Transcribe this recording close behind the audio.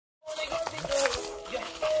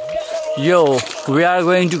Yo, we are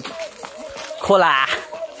going to Khola.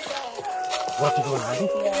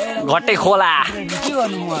 Gotte Khola.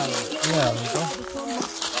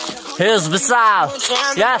 Here's Vishal.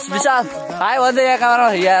 Yes, Vishal. Hi, one day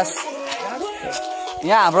camera. Yes.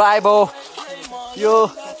 Yeah, bro. I bo.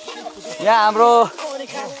 Yo. Yeah, bro.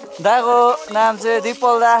 Dago नाम चाहिँ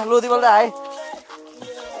दिपल दा लो दिपल दा है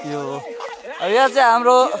यो अब यहाँ चाहिँ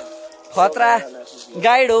हाम्रो खतरा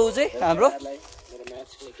गाइड हो चाहिँ हाम्रो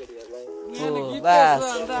बस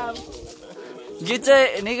गीत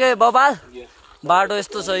चाहिँ निकै बबाल बाटो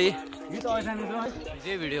यस्तो छ यी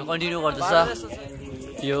भिडियो कन्टिन्यू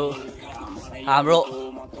गर्दैछ यो हाम्रो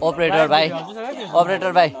अपरेटर भाइ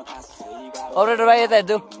यता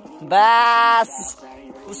हेर्नु बस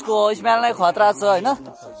उसको स्मेल नै खतरा छ हैन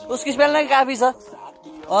उसको स्मेल नै काफी छ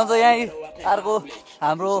अन्त यहाँ अर्को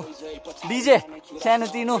हाम्रो डीजे सानो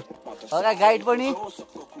तिनो हल्का गाइड पनि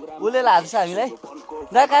उले लाग्छ हामीलाई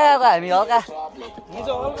दा कहाँ आएको हामी हल्का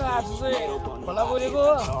आज चाहिँ खोला बोलेको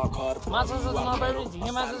माछा छ नपाए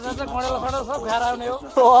झिङ्गे माछा छ कडेल खडेल सब खाएर आउने हो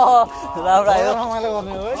राम्रो आयो रमाइलो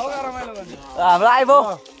गर्ने हो रमाइलो गर्ने हाम्रो आइबो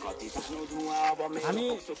हामी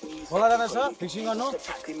खोला जाँदा छ फिक्सिङ गर्नु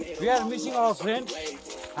we are missing our friend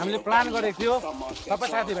हामीले प्लान गरेको थियो सबै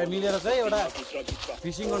साथीभाइ मिलेर चाहिँ एउटा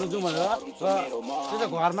फिसिङ गर्नु जाउँ भनेर र त्यो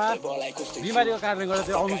चाहिँ घरमा बिमारीको कारणले गर्दा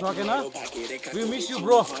चाहिँ आउनु सकेन we miss you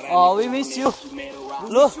bro we miss you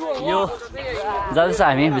लो यो जाँदैछ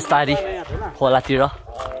हामी बिस्तारी खोलातिर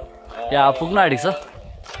यहाँ पुग्न आँटेको छ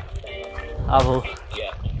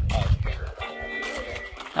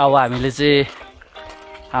अब हामीले चाहिँ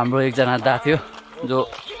हाम्रो एकजना दा थियो जो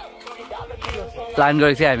प्लान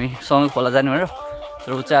गरेको थियो हामी सँगै खोला जाने भनेर र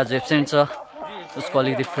ऊ चाहिँ आज एब्सेन्ट छ उसको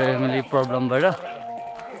अलिकति फ्यामिली प्रब्लम भएर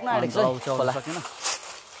खोला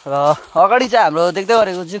र अगाडि चाहिँ हाम्रो देख्दै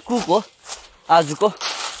गरेको चाहिँ कुक हो आज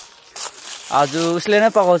उसले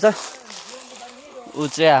नै पकाउँछ ऊ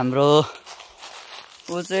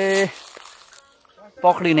चाहिँ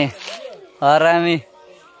पक्रिने हरामी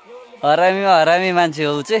मान्छे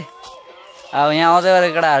हो ऊ चाहिँ अब यहाँ आउँदै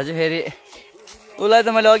गरेको केटाहरू चाहिँ फेरि उसलाई त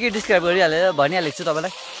मैले अघि डिस्क्राइब भनिहालेको छु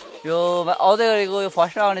तपाईँलाई यो आउँदै गरेको यो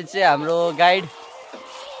फर्स्टमा आउने चाहिँ हाम्रो गाइड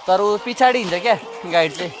तर ऊ पछाडि हिँड्छ क्या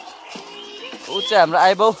गाइड चाहिँ ऊ चाहिँ हाम्रो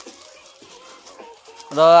आइबाउ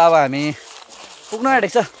र अब हामी पुग्न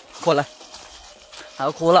आँटेको छ खोला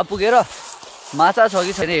अब खोला पुगेर माछा छ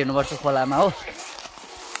कि छैन हेर्नुपर्छ खोलामा हो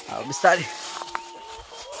अब बिस्तारै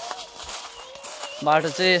बाटो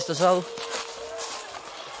चाहिँ यस्तो छ अब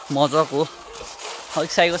मजाको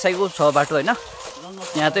अलिक साइको छ बाटो होइन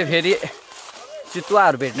यहाँ चाहिँ फेरि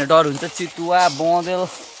चितुवाहरू भेट्ने डर हुन्छ चितुवा बँदेल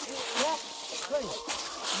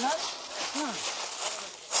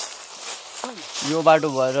यो बाटो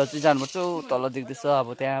भएर चाहिँ जानुपर्छ तल देख्दैछ अब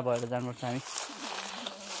त्यहाँ भएर जानुपर्छ हामी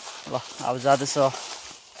ल अब जाँदैछ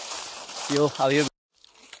यो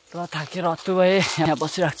ल थाकेर हत्तु भए यहाँ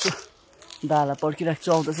बसिरहेको छु दाहरूलाई पर्खिरहेको छु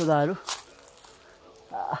आउँदैछ दाहरू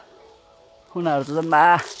उनीहरू त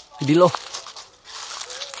ढिलो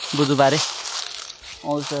बुधबारे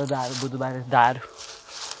आउँछ दाहरू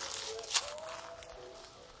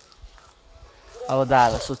अब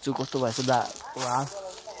दाहरूलाई सोध्छु कस्तो भएछ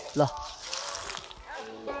ल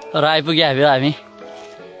र आइपुग्यो हामी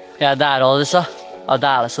यहाँ दाहरू आउँदैछ अब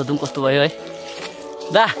दाहरूलाई सोधौँ कस्तो भयो है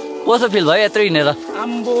दा कस्तो फिल भयो यत्रो हिँडेर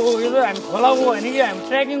आम्बो यो त हामी खोला गयो होइन कि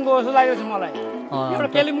हामी ट्रेकिङ गएको जस्तो लागेको छ मलाई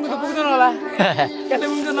कालिम्पोङ त पुग्दैन होला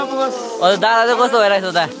कालिम्पोङ त नपुगोस् दादा चाहिँ कस्तो भइरहेको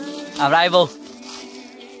छ दा हाम्रो आइबाउ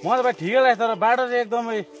म त भाइ ठिकै लाग्छ तर बाटो चाहिँ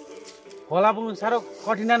एकदमै खोला पुग्नु साह्रो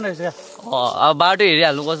कठिन रहेछ क्या अब बाटो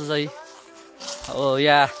हेरिहाल्नु कस्तो छ अब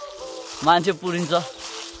यहाँ मान्छे पुरिन्छ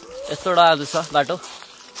यस्तो डरलाग्दो छ बाटो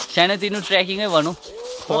सानोतिनो ट्रेकिङै भनौँ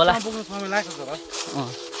खोला पुग्नु समय लाग्छ तर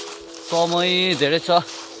समय धेरै छ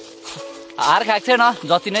हार खाएको छैन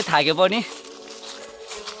जति नै थाके पनि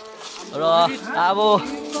र अब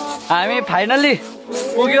हामी फाइनल्ली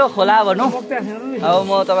पुग्यो खोला भनौँ अब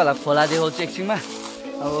म तपाईँलाई खोला देखाउँछु एकछिनमा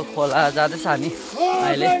अब खोला जाँदैछ हामी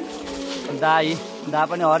अहिले दा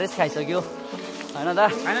पनि हरेस खाइसक्यो होइन दा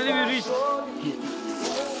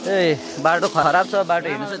ए बाटो खराब छ बाटो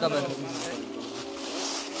हेर्नुहोस् है तपाईँहरू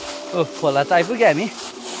खोला त आइपुग्यो हामी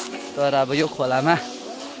तर अब यो खोलामा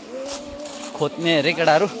खोज्ने अरे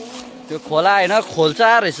केटाहरू त्यो खोला होइन खोल्चा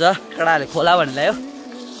रहेछ केटाहरूले खोला भन्ने ल्यायो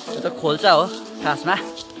त्यो त खोल्चा हो खासमा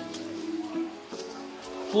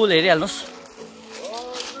पुल हेरिहाल्नुहोस्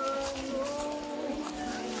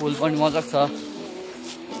पुल पनि मजाको छ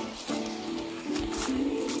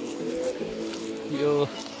यो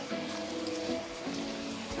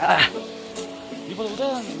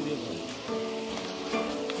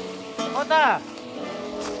कता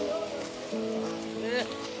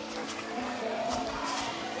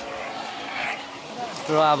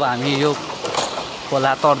र अब हामी यो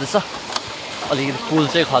खोला तर्दैछ अलिकति पुल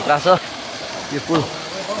चाहिँ खतरा छ यो पुल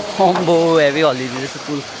अम्बो हेभी हल्लिँदैछ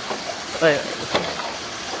पुल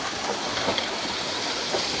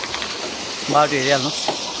बाटो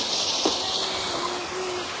हेरिहाल्नुहोस्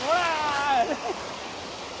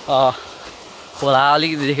खोला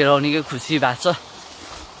अलिकति देखेर निकै खुसी भएको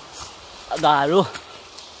छ दाहरू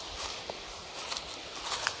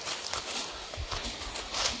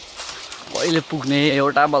कहिले पुग्ने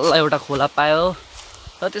एउटा बल्ल एउटा खोला पायो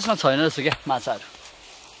र त्यसमा छैन रहेछ क्या माछाहरू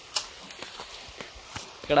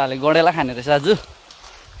केटाहरूले गडेला खाने रहेछ आज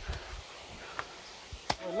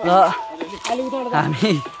र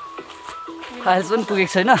हामी अहिले पनि पुगेको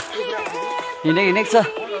छैन हिँडेको छ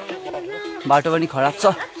बाटो पनि खराब छ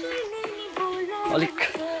अलिक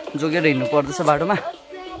जोगेर हिँड्नु पर्दैछ बाटोमा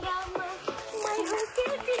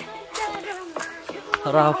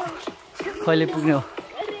र कहिले पुग्ने हो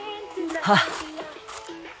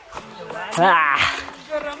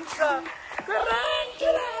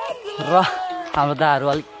र हाम्रो दाहरू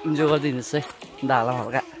अलिक इन्जोय गरिदिनुहोस् है दाहरूलाई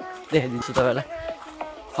हल्का देखाइदिन्छु तपाईँलाई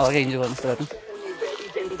हल्का इन्जोय गर्नुहोस् तपाईँ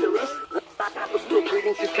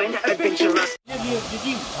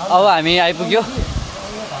अब हामी आइपुग्यो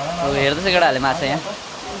हेर्दैछ केटाहरूले माछा यहाँ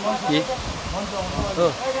हो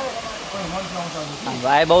हाम्रो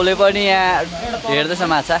आइ बाउले पनि यहाँ हेर्दैछ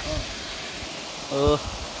माछा हो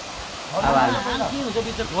अब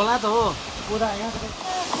खोला त हो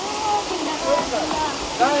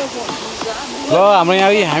ल हाम्रो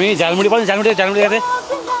यहाँ हामी झालमुडी गएको थिएँ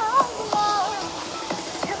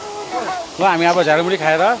ल हामी अब झालमुडी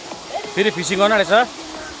खाएर फेरि फिसिङ गर्नु रहेछ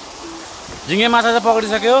झिङ्गे माछा चाहिँ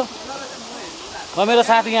पक्रिसक्यो र मेरो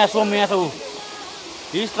साथी यहाँ सोम यहाँ छ ऊ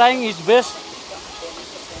he is trying is best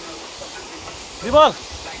rebel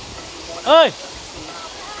ओइ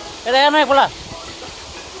यता हेर्न खोला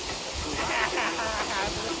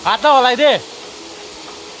हात हलाइदे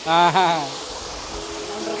कहाँ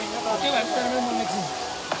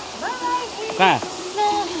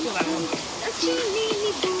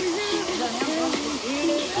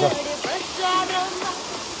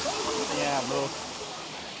हाम्रो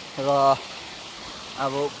र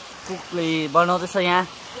अब कुकले बनाउँदैछ यहाँ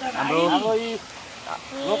हाम्रो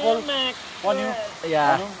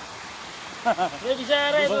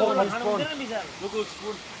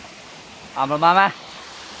हाम्रो मामा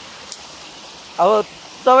अब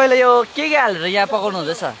तपाईँले यो के हालेर यहाँ पकाउनु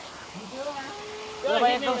हुँदैछ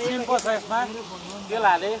एकदम सिम्पल छ यसमा तेल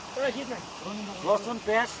हाले लसुन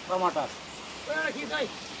प्याज टमाटर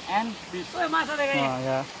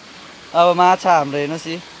अब माछा हाम्रो हेर्नुहोस्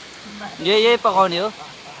यही पकाउने हो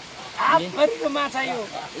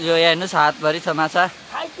यो हेर्नुहोस् हातभरि छ माछा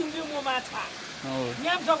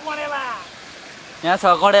यहाँ छ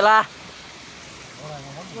गडेला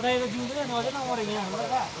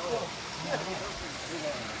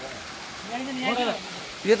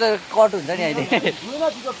यो त कट हुन्छ नि अहिले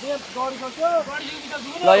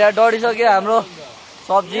ल यहाँ डढिसक्यो हाम्रो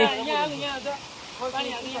सब्जी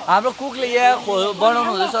हाम्रो कुकले यहाँ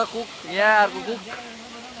बनाउनु हुँदैछ कुक यहाँ अर्को कुक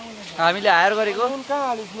हामीले हायर गरेको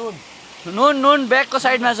नुन ब्यागको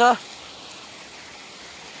साइडमा छ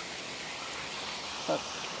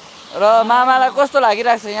र मामालाई कस्तो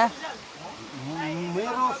लागिरहेको छ यहाँ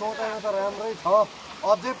मेरो सोचाइमा त राम्रै छ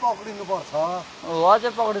अझै पक्रिनुपर्छ अझै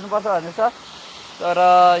पक्रिनुपर्छ भन्ने छ तर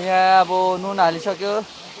यहाँ अब नुन हालिसक्यो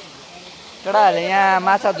केटाहरूले यहाँ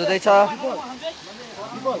माछा धुँदैछ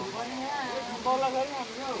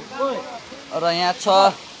र यहाँ छ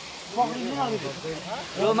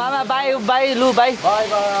लु मामा बाई लु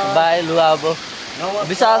बाई लु अब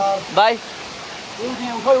विशाल बाई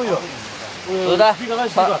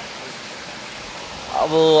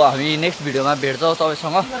अब हामी नेक्स्ट भिडियोमा भेट्छौँ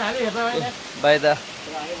तपाईँसँग बाई दा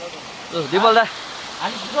दिपल दा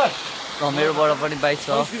र मेरोबाट पनि बाई छ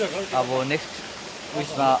अब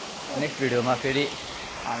नेक्स्ट भिडियोमा फेरि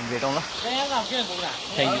हामी भेटौँ ल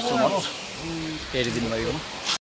थ्याङ्क यू सो मच फेरि दिनुभएकोमा